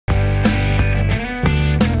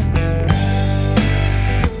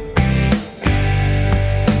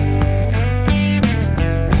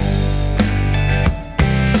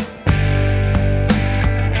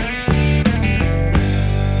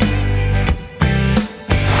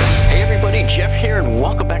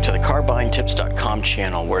CarBuyingTips.com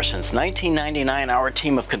channel, where since 1999 our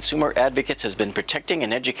team of consumer advocates has been protecting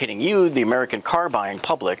and educating you, the American car buying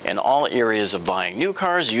public, in all areas of buying new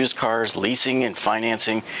cars, used cars, leasing and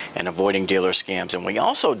financing, and avoiding dealer scams. And we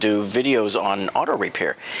also do videos on auto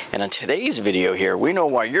repair. And in today's video here, we know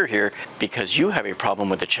why you're here, because you have a problem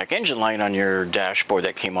with the check engine light on your dashboard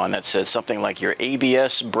that came on that says something like your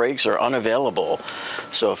ABS brakes are unavailable.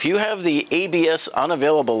 So if you have the ABS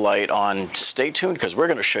unavailable light on, stay tuned, because we're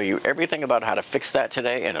going to show you everything about how to fix that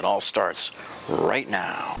today, and it all starts right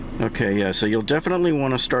now. Okay, yeah, so you'll definitely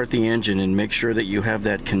want to start the engine and make sure that you have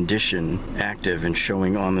that condition active and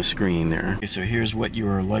showing on the screen there. Okay, so here's what you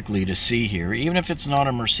are likely to see here. Even if it's not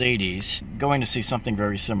a Mercedes, going to see something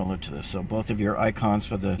very similar to this. So both of your icons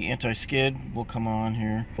for the anti-skid will come on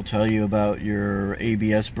here. It'll tell you about your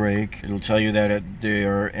ABS brake. It'll tell you that they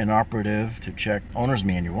are inoperative to check owner's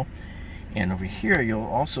manual. And over here you'll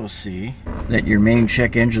also see that your main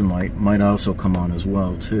check engine light might also come on as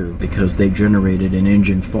well too, because they generated an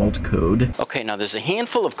engine fault code. Okay, now there's a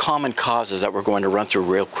handful of common causes that we're going to run through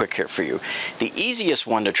real quick here for you. The easiest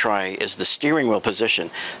one to try is the steering wheel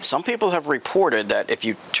position. Some people have reported that if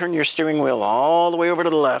you turn your steering wheel all the way over to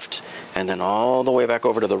the left and then all the way back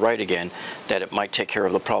over to the right again, that it might take care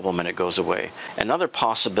of the problem and it goes away. Another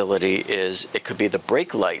possibility is it could be the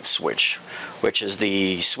brake light switch, which is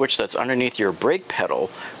the switch that's underneath your brake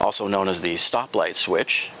pedal, also known as the stoplight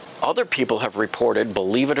switch. Other people have reported,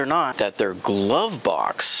 believe it or not, that their glove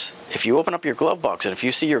box, if you open up your glove box and if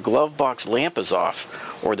you see your glove box lamp is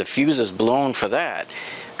off or the fuse is blown for that,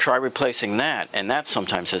 try replacing that, and that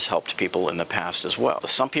sometimes has helped people in the past as well.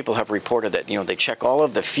 Some people have reported that, they check all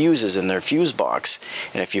of the fuses in their fuse box,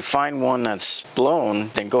 and if you find one that's blown,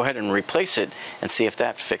 then go ahead and replace it and see if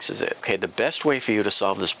that fixes it. Okay, the best way for you to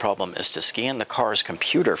solve this problem is to scan the car's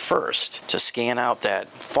computer first to scan out that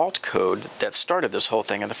fault code that started this whole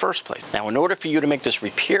thing in the first place. Now, in order for you to make this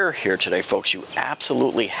repair here today, folks, you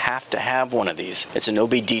absolutely have to have one of these. It's an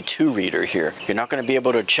OBD2 reader here. You're not going to be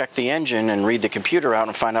able to check the engine and read the computer out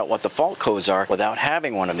and find out what the fault codes are without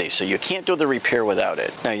having one of these, so you can't do the repair without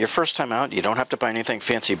it. Now, your first time out, you don't have to buy anything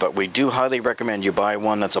fancy, but we do highly recommend you buy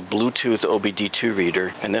one that's a Bluetooth OBD2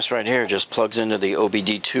 reader, and this right here just plugs into the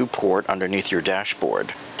OBD2 port underneath your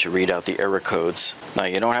dashboard to read out the error codes. Now,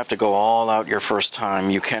 you don't have to go all out your first time.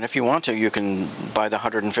 You can if you want to. You can buy the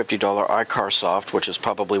 $150 iCarSoft, which is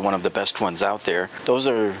probably one of the best ones out there. Those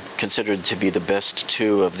are considered to be the best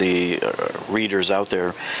two of the readers out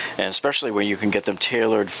there, and especially when you can get them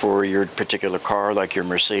tailored for your particular car, like your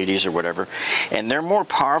Mercedes or whatever. And they're more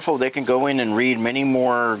powerful. They can go in and read many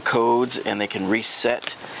more codes, and they can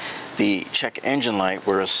reset the check engine light,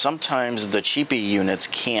 whereas sometimes the cheapy units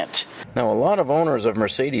can't. Now, a lot of owners of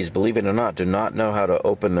Mercedes, believe it or not, do not know how to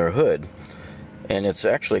open their hood. And it's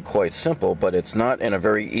actually quite simple, but it's not in a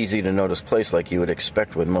very easy to notice place like you would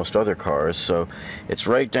expect with most other cars. So it's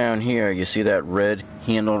right down here. You see that red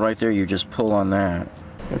handle right there? You just pull on that.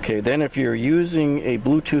 Okay, then if you're using a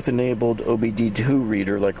Bluetooth enabled OBD2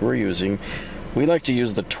 reader like we're using, we like to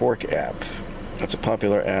use the Torque app. That's a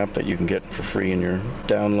popular app that you can get for free in your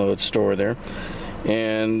download store there.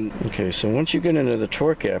 And okay, so once you get into the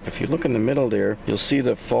Torque app, if you look in the middle there, you'll see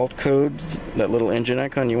the fault code, that little engine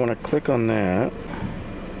icon. You want to click on that.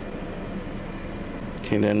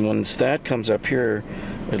 Okay, then once that comes up here,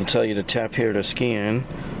 it'll tell you to tap here to scan.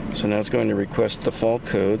 So now it's going to request the fault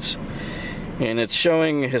codes. And it's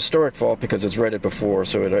showing a historic fault because it's read it before,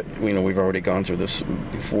 so it, we've already gone through this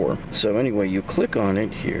before. So anyway, you click on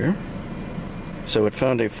it here. So it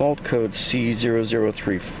found a fault code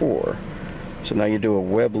C0034. So now you do a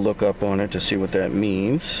web lookup on it to see what that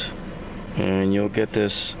means. And you'll get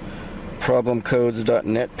this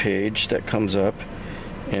problemcodes.net page that comes up.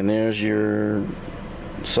 And there's your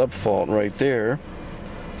subfault right there.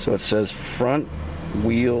 So it says front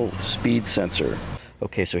wheel speed sensor.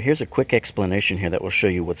 Okay, so here's a quick explanation here that will show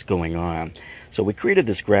you what's going on. So we created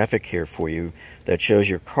this graphic here for you that shows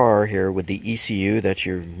your car here with the ECU, that's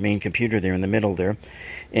your main computer there in the middle there.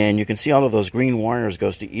 And you can see all of those green wires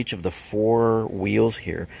goes to each of the 4 wheels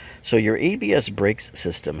here. So your ABS brakes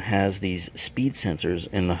system has these speed sensors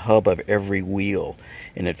in the hub of every wheel,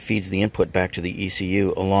 and it feeds the input back to the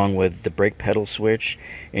ECU along with the brake pedal switch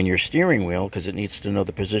and your steering wheel, because it needs to know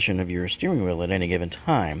the position of your steering wheel at any given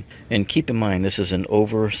time. And keep in mind, this is an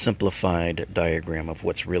oversimplified diagram of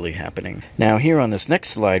what's really happening. Now here on this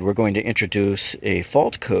next slide, we're going to introduce a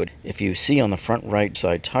fault code. If you see on the front right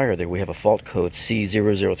side tire there, we have a fault code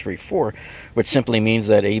C0034, which simply means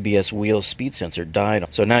that ABS wheel speed sensor died.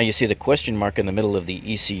 So now you see the question mark in the middle of the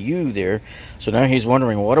ECU there. So now he's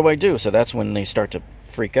wondering, what do I do? So that's when they start to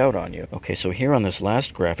freak out on you. Okay, so here on this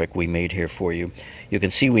last graphic we made here for you, you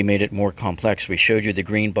can see we made it more complex. We showed you the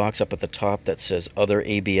green box up at the top that says other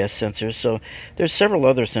ABS sensors. So there's several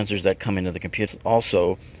other sensors that come into the computer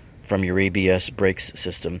also from your ABS brakes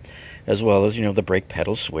system, as well as, the brake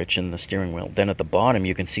pedal switch and the steering wheel. Then at the bottom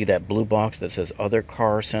you can see that blue box that says other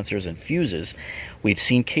car sensors and fuses. We've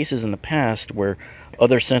seen cases in the past where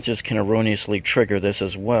other sensors can erroneously trigger this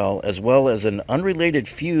as well as an unrelated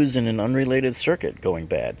fuse in an unrelated circuit going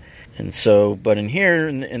bad. And so, but in here,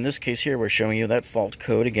 in this case here, we're showing you that fault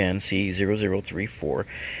code again, C0034.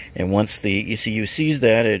 And once the ECU sees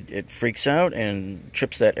that, it freaks out and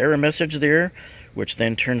trips that error message there, which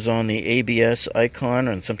then turns on the ABS icon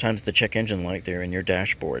and sometimes the check engine light there in your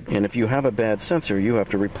dashboard. And if you have a bad sensor, you have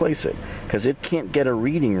to replace it, because it can't get a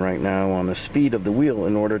reading right now on the speed of the wheel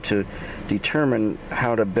in order to determine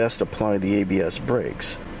how to best apply the ABS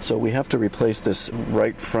brakes. So we have to replace this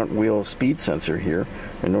right front wheel speed sensor here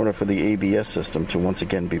in order for the ABS system to once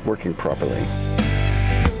again be working properly.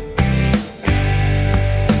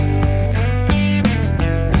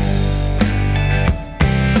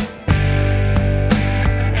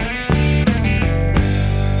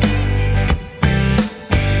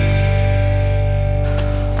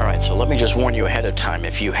 So let me just warn you ahead of time,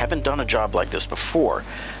 if you haven't done a job like this before,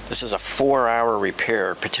 this is a 4-hour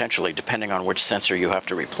repair, potentially, depending on which sensor you have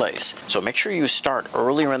to replace. So make sure you start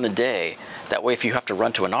earlier in the day. That way, if you have to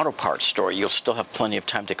run to an auto parts store, you'll still have plenty of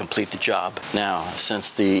time to complete the job. Now,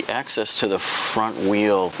 since the access to the front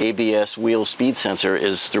wheel ABS wheel speed sensor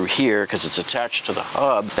is through here, because it's attached to the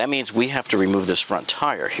hub, that means we have to remove this front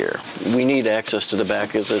tire here. We need access to the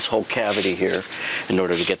back of this whole cavity here in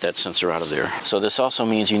order to get that sensor out of there. So this also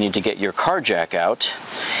means you need to get your car jack out.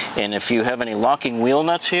 And if you have any locking wheel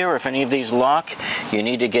nuts here, or if any of these lock, you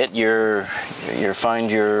need to get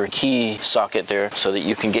find your key socket there so that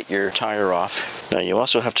you can get your tire off. Now you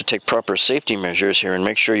also have to take proper safety measures here and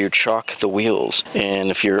make sure you chock the wheels. And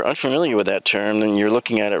if you're unfamiliar with that term, then you're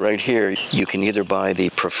looking at it right here. You can either buy the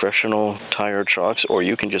professional tire chocks, or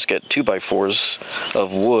you can just get 2x4s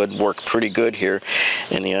of wood, work pretty good here.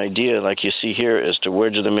 And the idea, like you see here, is to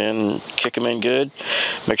wedge them in, kick them in good.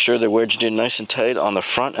 Make sure they're wedged in nice and tight on the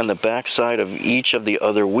front and the back side of each of the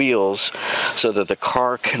other wheels so that the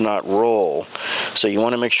car cannot roll. So you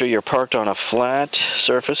want to make sure you're parked on a flat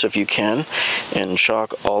surface if you can, and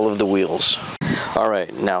chock all of the wheels.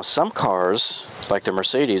 Alright, now some cars, like the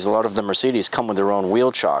Mercedes, a lot of the Mercedes come with their own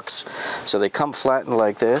wheel chocks. So they come flattened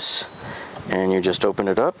like this, and you just open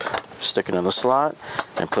it up, stick it in the slot,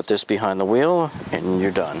 and put this behind the wheel, and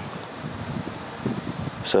you're done.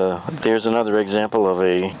 So there's another example of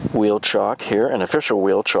a wheel chock here, an official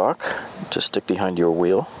wheel chock to stick behind your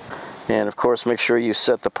wheel. And of course, make sure you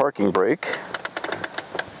set the parking brake.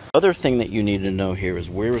 Other thing that you need to know here is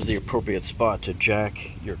where is the appropriate spot to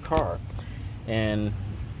jack your car. And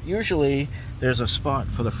usually there's a spot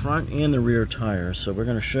for the front and the rear tires. So we're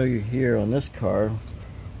going to show you here on this car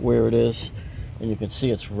where it is, and you can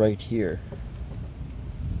see it's right here.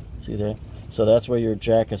 See that? So that's where your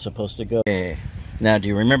jack is supposed to go. Okay. Now, do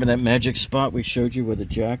you remember that magic spot we showed you where the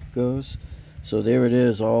jack goes? So there it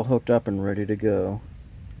is, all hooked up and ready to go.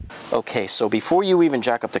 Okay, so before you even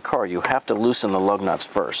jack up the car, you have to loosen the lug nuts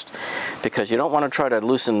first, because you don't want to try to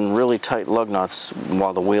loosen really tight lug nuts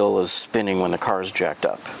while the wheel is spinning when the car is jacked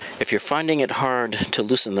up. If you're finding it hard to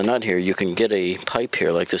loosen the nut here, you can get a pipe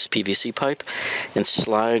here, like this PVC pipe, and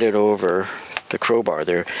slide it over the crowbar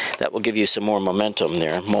there. That will give you some more momentum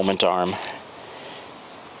there, moment arm.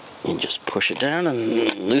 You just push it down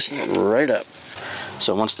and loosen it right up.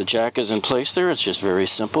 So once the jack is in place there, it's just very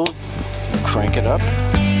simple. Crank it up.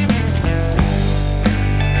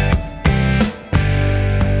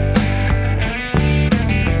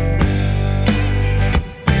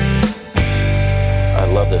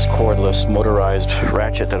 This cordless motorized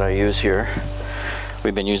ratchet that I use here.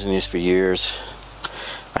 We've been using these for years.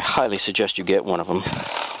 I highly suggest you get one of them.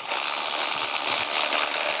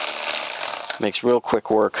 Makes real quick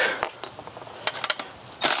work.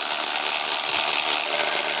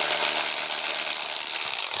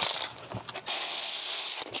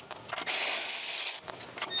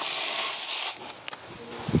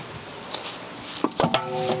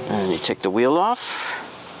 And you take the wheel off.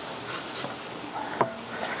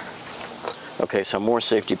 Okay, so more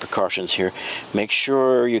safety precautions here. Make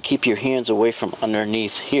sure you keep your hands away from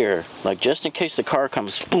underneath here, like just in case the car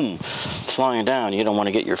comes, boom, flying down, you don't want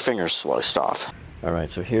to get your fingers sliced off.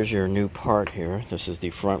 Alright, so here's your new part here. This is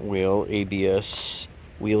the front wheel ABS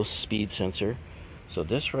wheel speed sensor. So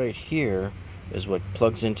this right here is what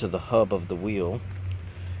plugs into the hub of the wheel,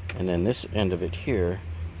 and then this end of it here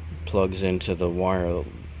plugs into the wire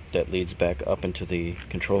that leads back up into the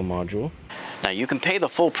control module. Now you can pay the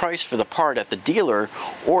full price for the part at the dealer,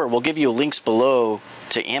 or we'll give you links below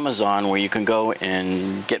to Amazon where you can go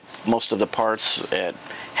and get most of the parts at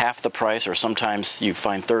half the price, or sometimes you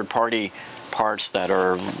find third-party parts that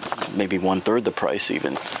are maybe 1/3 the price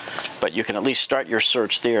even. But you can at least start your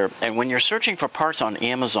search there. And when you're searching for parts on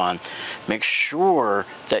Amazon, make sure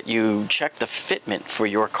that you check the fitment for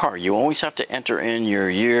your car. You always have to enter in your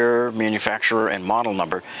year, manufacturer, and model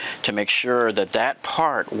number to make sure that that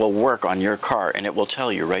part will work on your car, and it will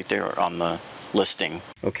tell you right there on the listing.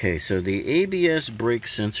 Okay, so the ABS brake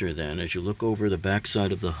sensor then, as you look over the back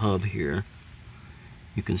side of the hub here,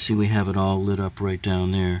 you can see we have it all lit up right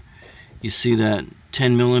down there. You see that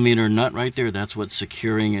 10mm nut right there? That's what's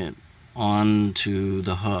securing it onto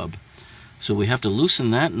the hub. So we have to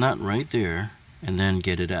loosen that nut right there and then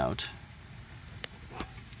get it out.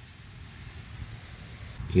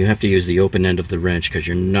 You have to use the open end of the wrench because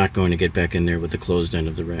you're not going to get back in there with the closed end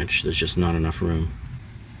of the wrench. There's just not enough room.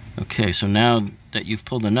 Okay, so now that you've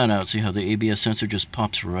pulled the nut out, see how the ABS sensor just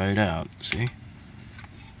pops right out, see?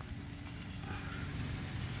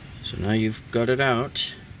 So now you've got it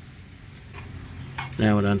out.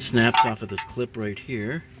 Now it unsnaps off of this clip right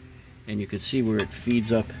here, and you can see where it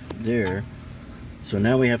feeds up there. So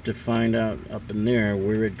now we have to find out up in there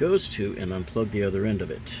where it goes to and unplug the other end of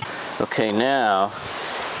it. Okay, now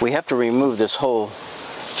we have to remove this whole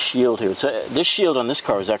shield here. So this shield on this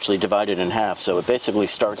car is actually divided in half, so it basically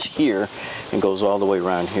starts here and goes all the way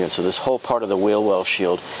around here. So this whole part of the wheel well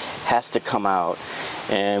shield has to come out,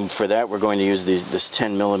 and for that we're going to use this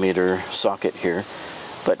 10mm socket here.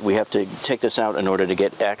 But we have to take this out in order to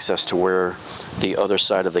get access to where the other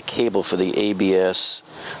side of the cable for the ABS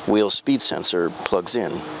wheel speed sensor plugs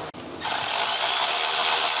in.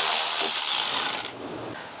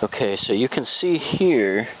 Okay, so you can see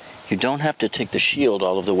here, you don't have to take the shield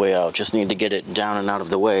all of the way out, just need to get it down and out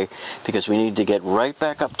of the way, because we need to get right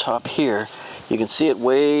back up top here. You can see it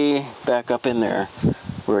way back up in there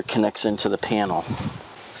where it connects into the panel.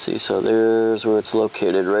 See, so there's where it's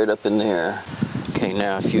located, right up in there. Okay,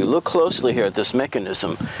 now if you look closely here at this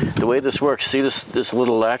mechanism, the way this works, see this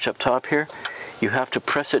little latch up top here? You have to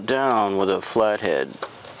press it down with a flathead.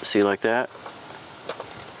 See, like that?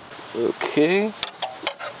 Okay.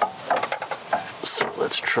 So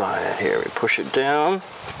let's try it here. We push it down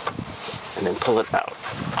and then pull it out.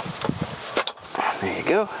 There you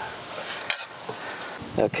go.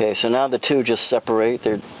 Okay, so now the two just separate.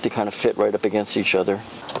 They kind of fit right up against each other.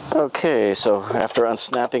 Okay, so after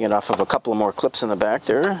unsnapping it off of a couple of more clips in the back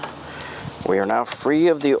there, we are now free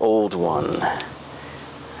of the old one.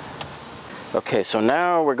 Okay, so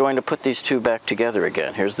now we're going to put these two back together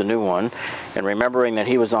again. Here's the new one, and remembering that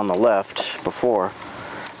he was on the left before,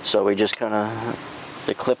 so we just kind of,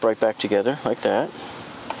 they clip right back together like that,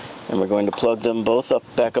 and we're going to plug them both up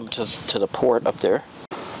back up to the port up there.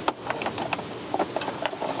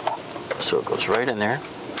 So it goes right in there,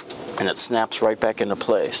 and it snaps right back into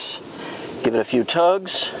place. Give it a few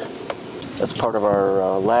tugs. That's part of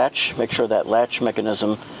our latch. Make sure that latch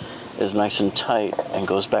mechanism is nice and tight and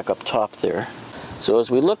goes back up top there. So as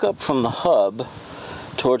we look up from the hub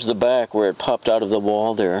towards the back where it popped out of the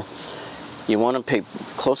wall there, you want to pay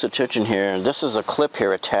close attention here. This is a clip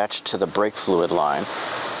here attached to the brake fluid line.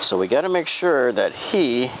 So we got to make sure that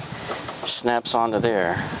he snaps onto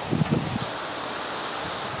there.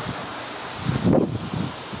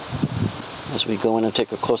 As we go in and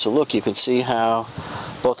take a closer look, you can see how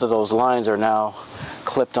both of those lines are now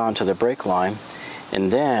clipped onto the brake line.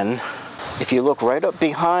 And then, if you look right up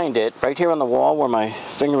behind it, right here on the wall where my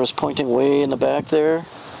finger is pointing way in the back there,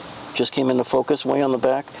 just came into focus way on the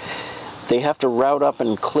back, they have to route up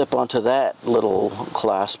and clip onto that little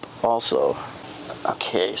clasp also.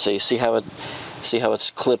 Okay, so you see how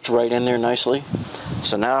it's clipped right in there nicely?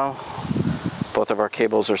 So now, both of our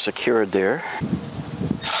cables are secured there.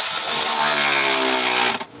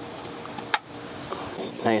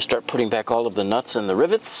 Now you start putting back all of the nuts and the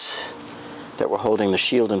rivets that were holding the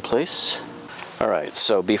shield in place. Alright,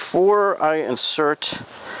 so before I insert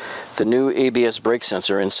the new ABS brake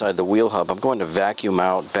sensor inside the wheel hub, I'm going to vacuum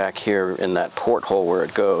out back here in that porthole where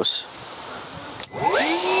it goes.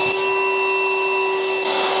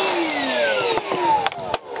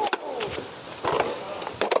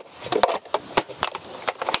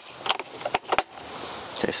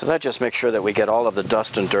 Okay, so that just makes sure that we get all of the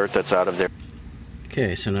dust and dirt that's out of there.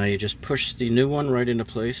 Okay, so now you just push the new one right into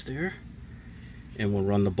place there, and we'll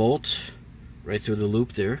run the bolt right through the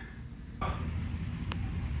loop there.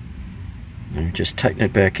 And just tighten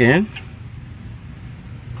it back in.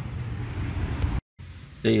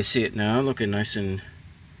 There you see it now, looking nice and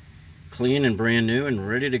clean and brand new and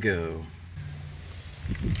ready to go.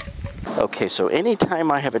 Okay, so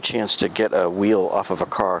anytime I have a chance to get a wheel off of a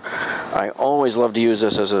car, I always love to use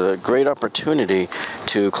this as a great opportunity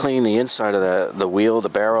to clean the inside of the wheel, the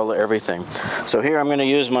barrel, everything. So here I'm going to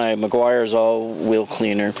use my Meguiar's all-wheel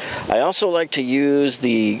cleaner. I also like to use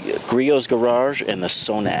the Griot's Garage and the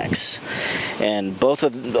Sonax. And both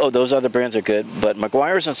of those other brands are good, but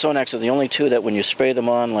Meguiar's and Sonax are the only two that when you spray them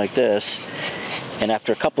on like this, and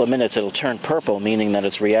after a couple of minutes it'll turn purple, meaning that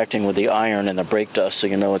it's reacting with the iron and the brake dust, so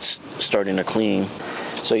you know it's starting to clean.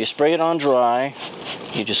 So you spray it on dry,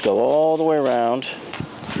 you just go all the way around.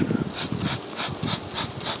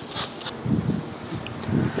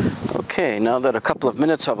 Okay, now that a couple of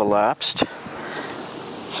minutes have elapsed,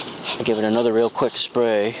 I give it another real quick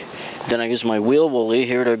spray. Then I use my wheel woolly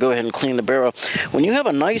here to go ahead and clean the barrel. When you have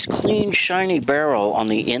a nice, clean, shiny barrel on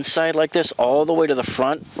the inside like this, all the way to the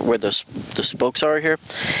front where the spokes are here,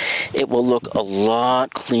 it will look a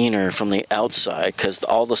lot cleaner from the outside because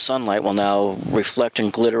all the sunlight will now reflect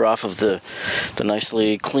and glitter off of the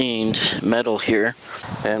nicely cleaned metal here.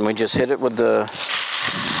 And we just hit it with the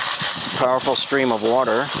powerful stream of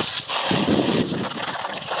water.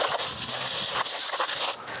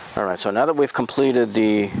 Alright, so now that we've completed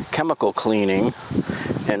the chemical cleaning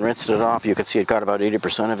and rinsed it off, you can see it got about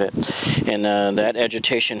 80% of it. And that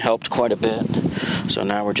agitation helped quite a bit. So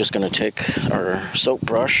now we're just going to take our soap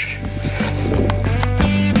brush.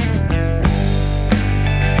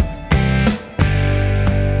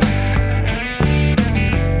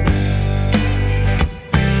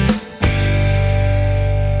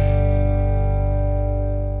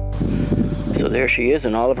 So there she is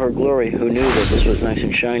in all of her glory. Who knew that this was nice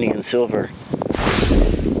and shiny and silver?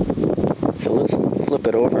 So let's flip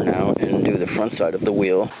it over now and do the front side of the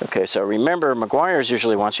wheel. Okay, so remember, Meguiar's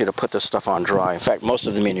usually wants you to put this stuff on dry. In fact, most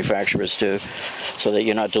of the manufacturers do, so that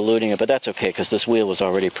you're not diluting it, but that's okay because this wheel was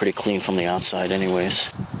already pretty clean from the outside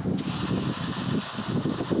anyways.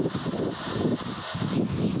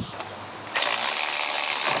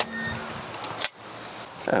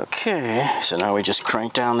 Okay, so now we just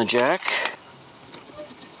crank down the jack.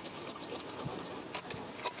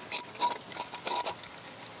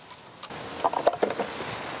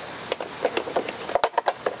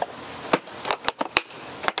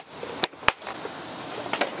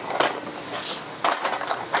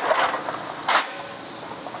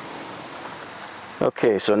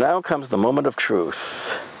 Okay, so now comes the moment of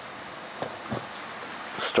truth.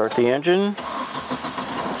 Start the engine.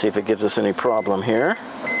 See if it gives us any problem here.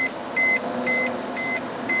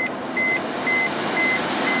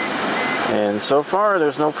 And so far,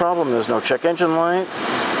 there's no problem. There's no check engine light.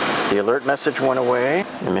 The alert message went away.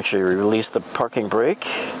 And make sure you release the parking brake.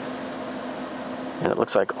 And it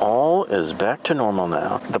looks like all is back to normal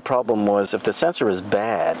now. The problem was if the sensor is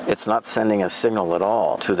bad, it's not sending a signal at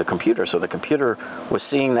all to the computer. So the computer was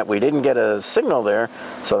seeing that we didn't get a signal there,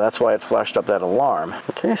 so that's why it flashed up that alarm.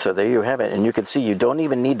 Okay, so there you have it. And you can see you don't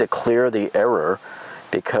even need to clear the error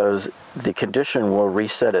because the condition will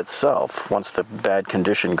reset itself once the bad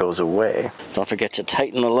condition goes away. Don't forget to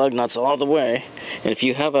tighten the lug nuts all the way. And if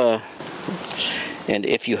you have a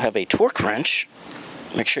torque wrench,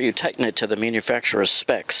 make sure you tighten it to the manufacturer's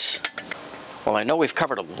specs. Well, I know we've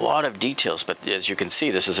covered a lot of details, but as you can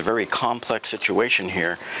see, this is a very complex situation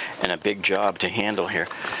here and a big job to handle here.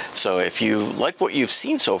 So if you like what you've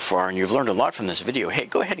seen so far and you've learned a lot from this video, hey,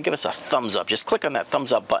 go ahead and give us a thumbs up. Just click on that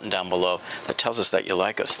thumbs up button down below that tells us that you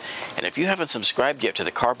like us. And if you haven't subscribed yet to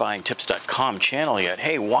the carbuyingtips.com channel yet,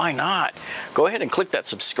 hey, why not? Go ahead and click that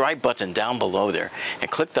subscribe button down below there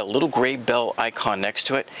and click that little gray bell icon next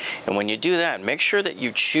to it. And when you do that, make sure that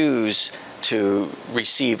you choose to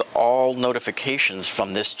receive all notifications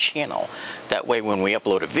from this channel. That way when we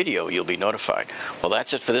upload a video, you'll be notified. Well,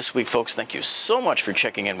 that's it for this week, folks. Thank you so much for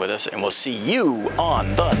checking in with us, and we'll see you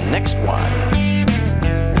on the next one.